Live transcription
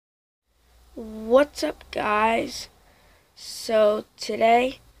What's up, guys? So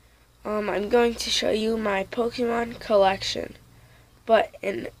today I'm going to show you my Pokemon collection, but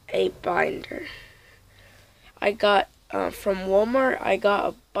in a binder. I got from Walmart. I got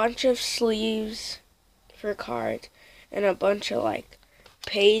a bunch of sleeves for cards and a bunch of like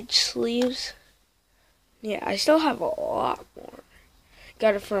page sleeves. Yeah, I still have a lot more.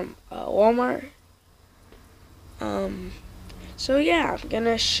 Got it from Walmart. So yeah, I'm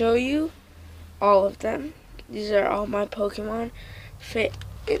gonna show you all of them. These are all my Pokemon fit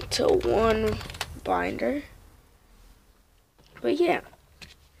into one binder. But yeah,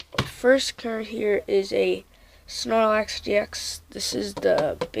 first card here is a Snorlax GX. This is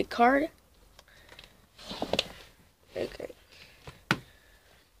the big card. Okay.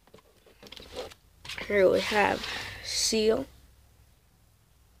 Here we have Seal,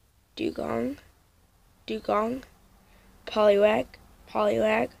 Dugong, Poliwag,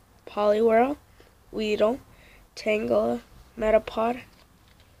 Poliwhirl, Weedle, Tangela, Metapod,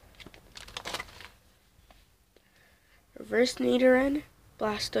 Reverse Nidoran,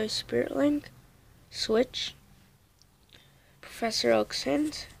 Blastoise Spirit Link, Switch, Professor Oak's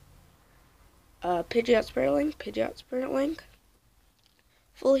Hint, Pidgeot Spirit Link,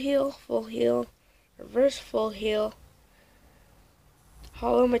 Full Heal, Reverse Full Heal,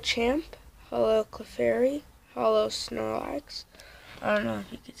 Hollow Machamp, Hollow Clefairy, Hollow Snorlax. I don't know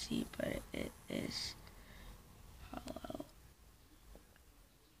if you can see, but it is hollow.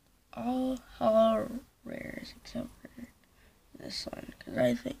 All hollow rares except for this one, because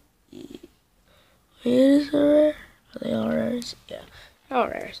I think it is a rare. Are they all rares? Yeah, all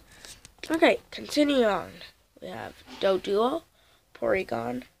rares. Okay, continue on. We have Doduo,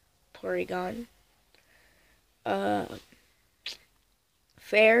 Porygon,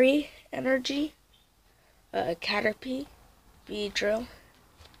 Fairy Energy, Caterpie, Beedrill,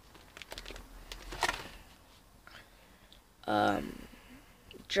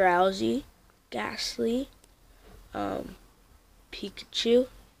 Drowsy, Ghastly, Pikachu.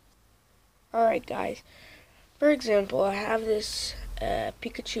 Alright guys, for example, I have this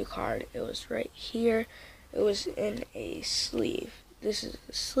Pikachu card. It was right here. It was in a sleeve. This is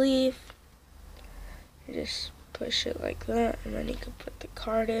the sleeve. You just push it like that, and then you can put the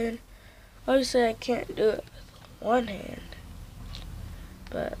card in. Obviously, I can't do it with one hand,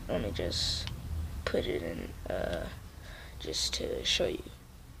 but let me just put it in just to show you.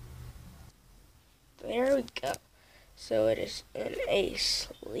 There we go. So it is in a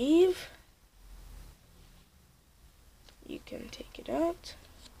sleeve. You can take it out.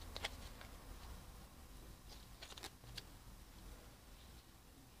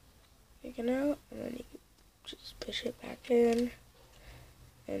 Take it out, and then you can just push it back in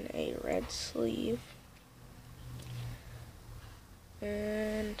a red sleeve.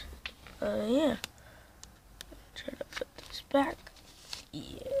 And yeah, try to put this back.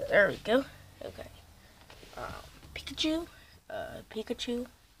 Yeah, there we go. Okay. Pikachu,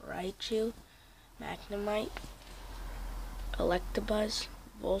 Raichu, Magnemite, Electabuzz,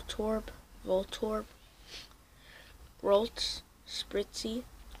 Voltorb, Roltz, Spritzy,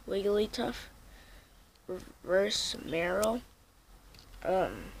 Wigglytuff, Reverse Meryl,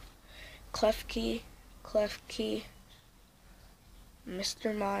 Klefki,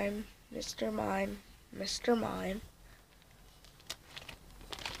 Mr. Mime,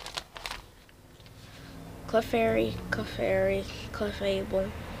 Clefairy, Clefable,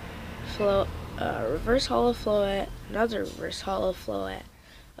 Reverse Hollow Floette, another Reverse Hollow Floette,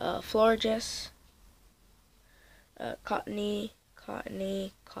 Florges, Cottony,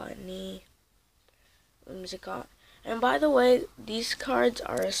 Whimsicott. And by the way, these cards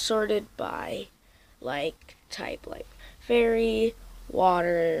are assorted by like type, like fairy,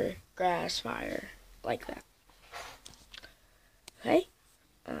 water, grass, fire, like that. Okay.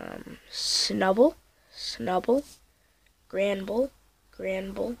 Snubble, Granbull,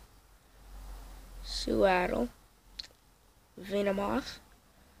 Suaddle, Venomoth,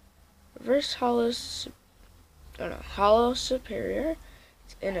 Reverse Hollow Superior.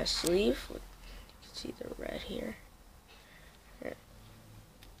 It's in a sleeve. You can see the red here. It's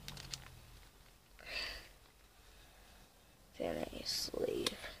in a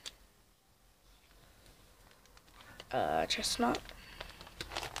sleeve. Chestnut,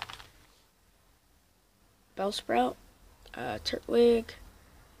 Bellsprout, Turtwig,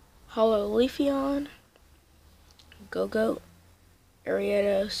 Hollow Leafeon, Go-Goat,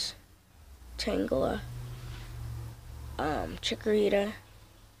 Ariados, Tangela, Chikorita,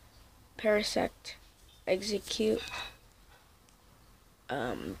 Parasect, Execute,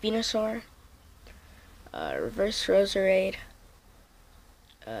 Venusaur, Reverse Roserade,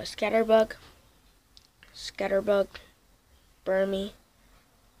 Scatterbug, Burmy,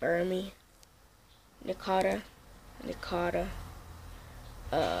 Nikata,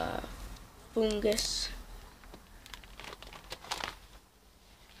 Fungus,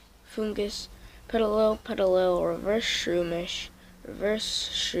 Petalil, Reverse Shroomish,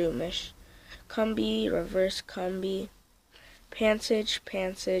 Cumby, Reverse Cumby, Pansage,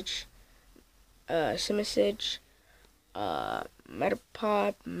 Simisage,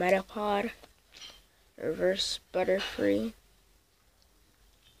 Metapod, Reverse Butterfree.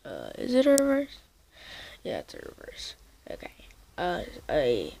 Is it a reverse? Yeah, it's a reverse. Okay.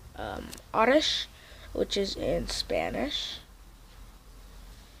 Oddish, which is in Spanish.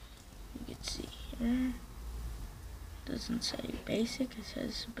 You can see here. Doesn't say basic, it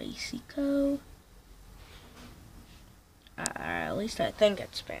says basico. At least I think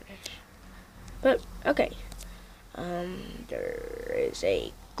it's Spanish. But, okay. There is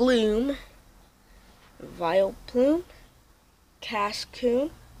a Gloom, Vileplume,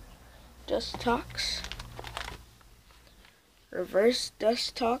 Cascoon, Dustox, Reverse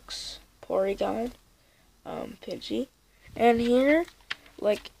Dustox, Porygon, Pidgey. And here,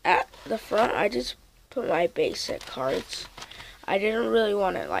 like at the front, I just put my basic cards. I didn't really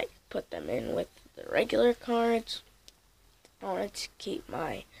want to like put them in with the regular cards. I wanted to keep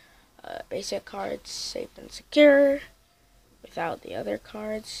my basic cards safe and secure without the other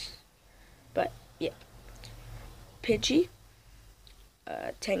cards. But yeah, Pidgey,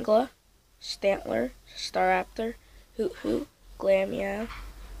 Tangela, Stantler, Staraptor, Hoot, Glameow,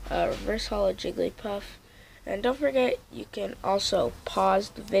 Reverse Holo Jigglypuff. And don't forget, you can also pause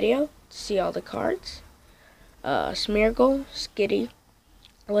the video to see all the cards. Smeargle, Skitty,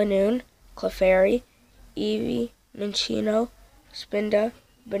 Lanoon, Clefairy, Eevee, Minccino, Spinda,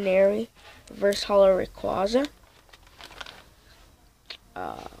 Baneri, Reverse Holo Rayquaza,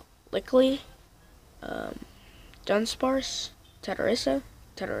 Lickley, Dunsparce, Teddiursa,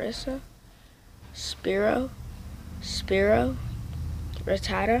 Spearow,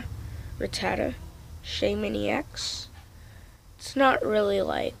 Rattata, Shaymin EX. It's not really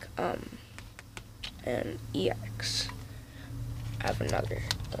like an EX. I have another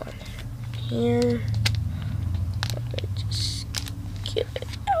one here. Let me just get it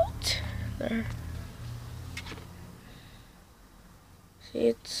out there. See,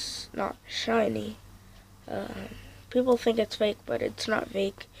 it's not shiny. People think it's fake, but it's not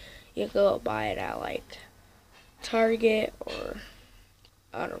fake. You can go buy it at like Target or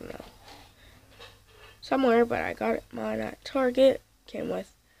I don't know, somewhere, but I got mine at Target. Came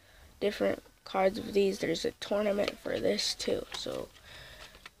with different cards of these. There's a tournament for this too, so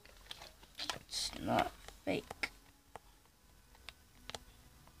it's not fake.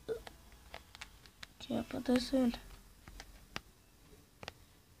 Can't put this in.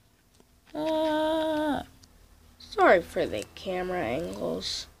 Sorry for the camera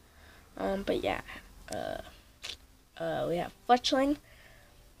angles. But yeah, we have Fletchling,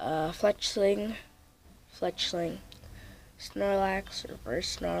 Snorlax,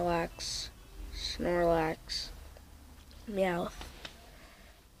 Reverse Snorlax, Meowth,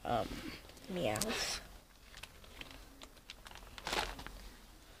 Meowth,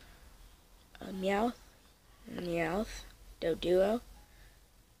 Doduo,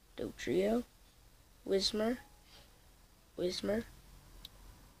 Whismur,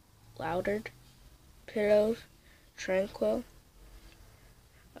 Loudred, Pidove, Tranquil,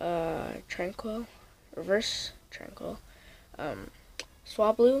 Reverse Tranquil,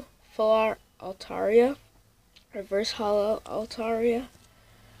 Swablu, Full Art Altaria, Reverse Holo Altaria,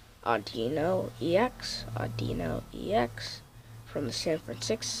 Audino EX from the San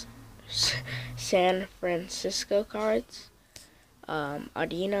Francisco cards.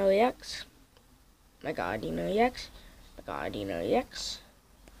 Audino EX, Mega Audino EX,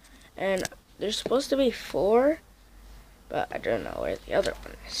 and there's supposed to be 4, but I don't know where the other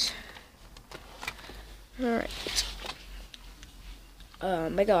one is. Alright,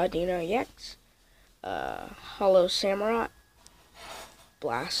 Mega Audino EX, Holo Samurott,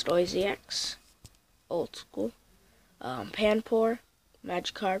 Blastoise EX, Old School, Panpour,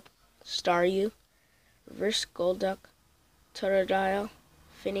 Magikarp, Staryu, Reverse Golduck, Totodile,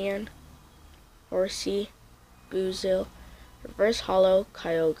 Finian, Horsey, Boozil, Reverse Holo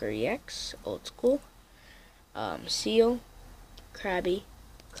Kyogre EX, Old School, Seal, Krabby.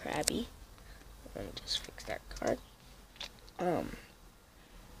 Let me just fix that card.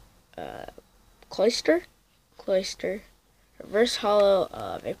 Cloyster, Reverse Holo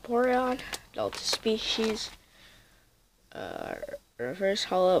Vaporeon, Delta Species, Reverse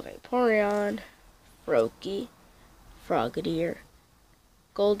Holo Vaporeon, Frogadier,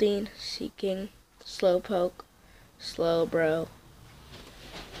 Goldeen, Seeking, Slowpoke, Slowbro,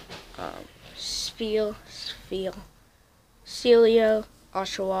 Spheal, Celio,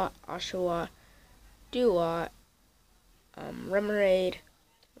 Oshawott, Duat, Remoraid,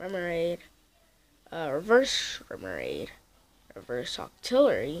 Reverse Remoraid, Reverse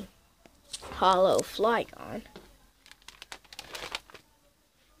Octillery, Hollow Flygon,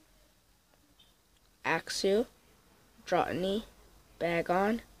 Axew, Dratini,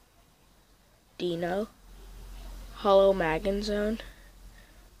 Bagon, Dino, Hollow Magnezone,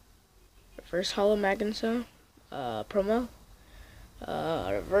 Reverse Hollow Magnezone, promo,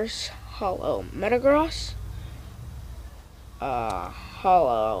 Reverse Hollow Metagross,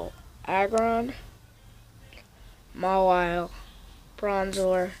 Hollow Aggron, Mawile,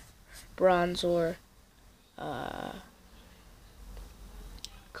 Bronzor,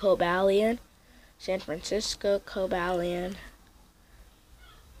 Cobalion, San Francisco Cobalion,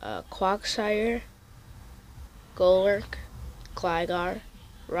 Quagsire, Golurk, Gligar,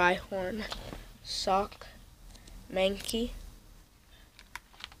 Rhyhorn, Sock, Mankey,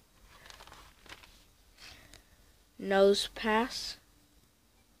 Nosepass,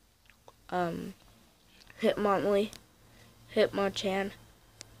 Hitmonlee, Hitmonchan,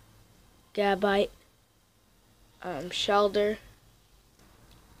 Gabite, Shelder.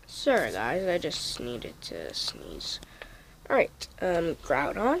 Sorry guys, I just needed to sneeze. Alright,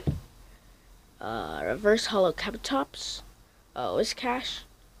 Groudon, Reverse Hollow Capitops, Whiscash,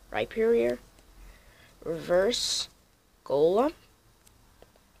 Rhyperior, Reverse Golem,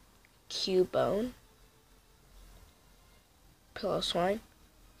 Cubone, Piloswine,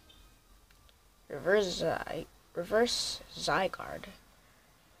 Reverse Zygarde,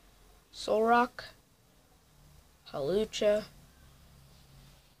 Solrock, Hawlucha,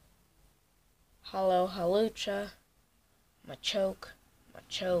 Hollow Hawlucha, Machoke,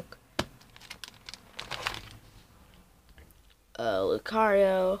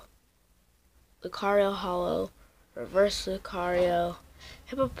 Lucario Hollow, Reverse Lucario,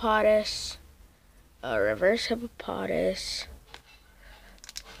 Hippopotas, Reverse Hippopotas,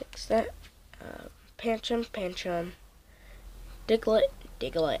 fix that, Pancham,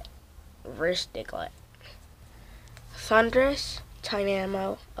 Diglett, Reverse Diglett, Thundurus,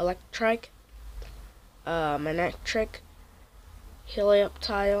 Tynamo, Electrike, Manectric,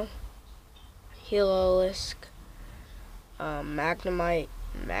 Helioptile, Heliolisk, Magnemite,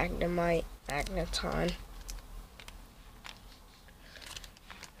 Magneton,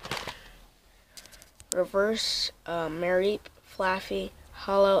 Reverse Mareep, Flaffy,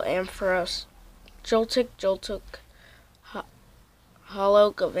 Hollow Ampharos, Joltik,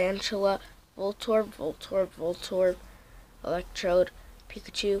 Hollow Galvantula, Voltorb, Electrode,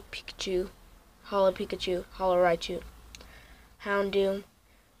 Pikachu, Hollow Raichu, Houndoom,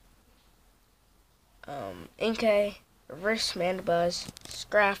 Inkay, Reverse Mandibuzz,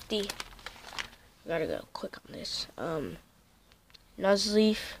 Scrafty, gotta go quick on this,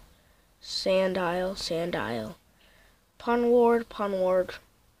 Nuzleaf, Sandile, Ponward,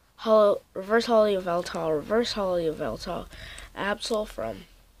 Reverse Hollow Yveltal, Absol from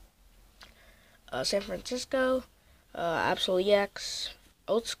San Francisco, Absol EX,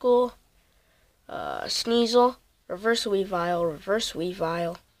 Old School, Sneasel, Reverse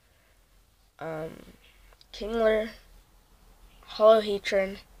Weavile, Kingler, Hollow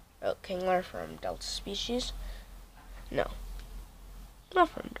Heatran, Kingler from Delta Species. No, not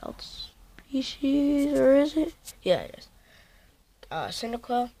from Delta Species, or is it? Yeah, it is.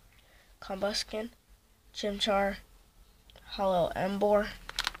 Cyndaquil, Combuskin, Chimchar, Hollow Emboar,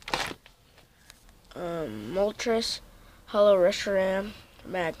 Moltres, Hollow Reshiram,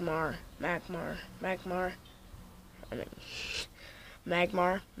 Magmar,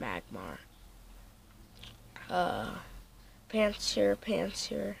 Pansear,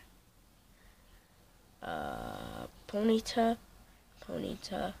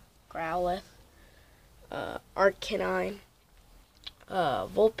 Ponyta, Growlithe, Arcanine,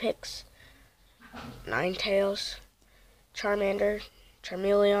 Vulpix, Ninetales, Charmander,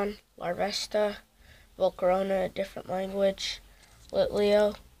 Charmeleon, Larvesta, Volcarona, different language,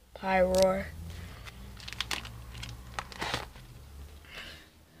 Litleo, Pyroar,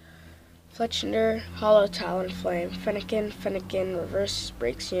 Fletchinder, Hollow Talonflame, Fennekin, Reverse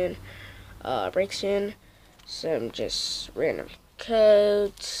Braixen, some just random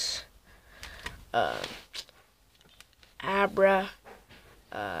codes, Abra,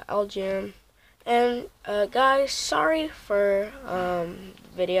 Algium, and guys, sorry for the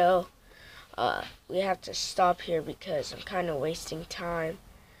video. We have to stop here because I'm kind of wasting time.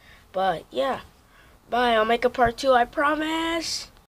 But yeah, bye. I'll make a part 2, I promise.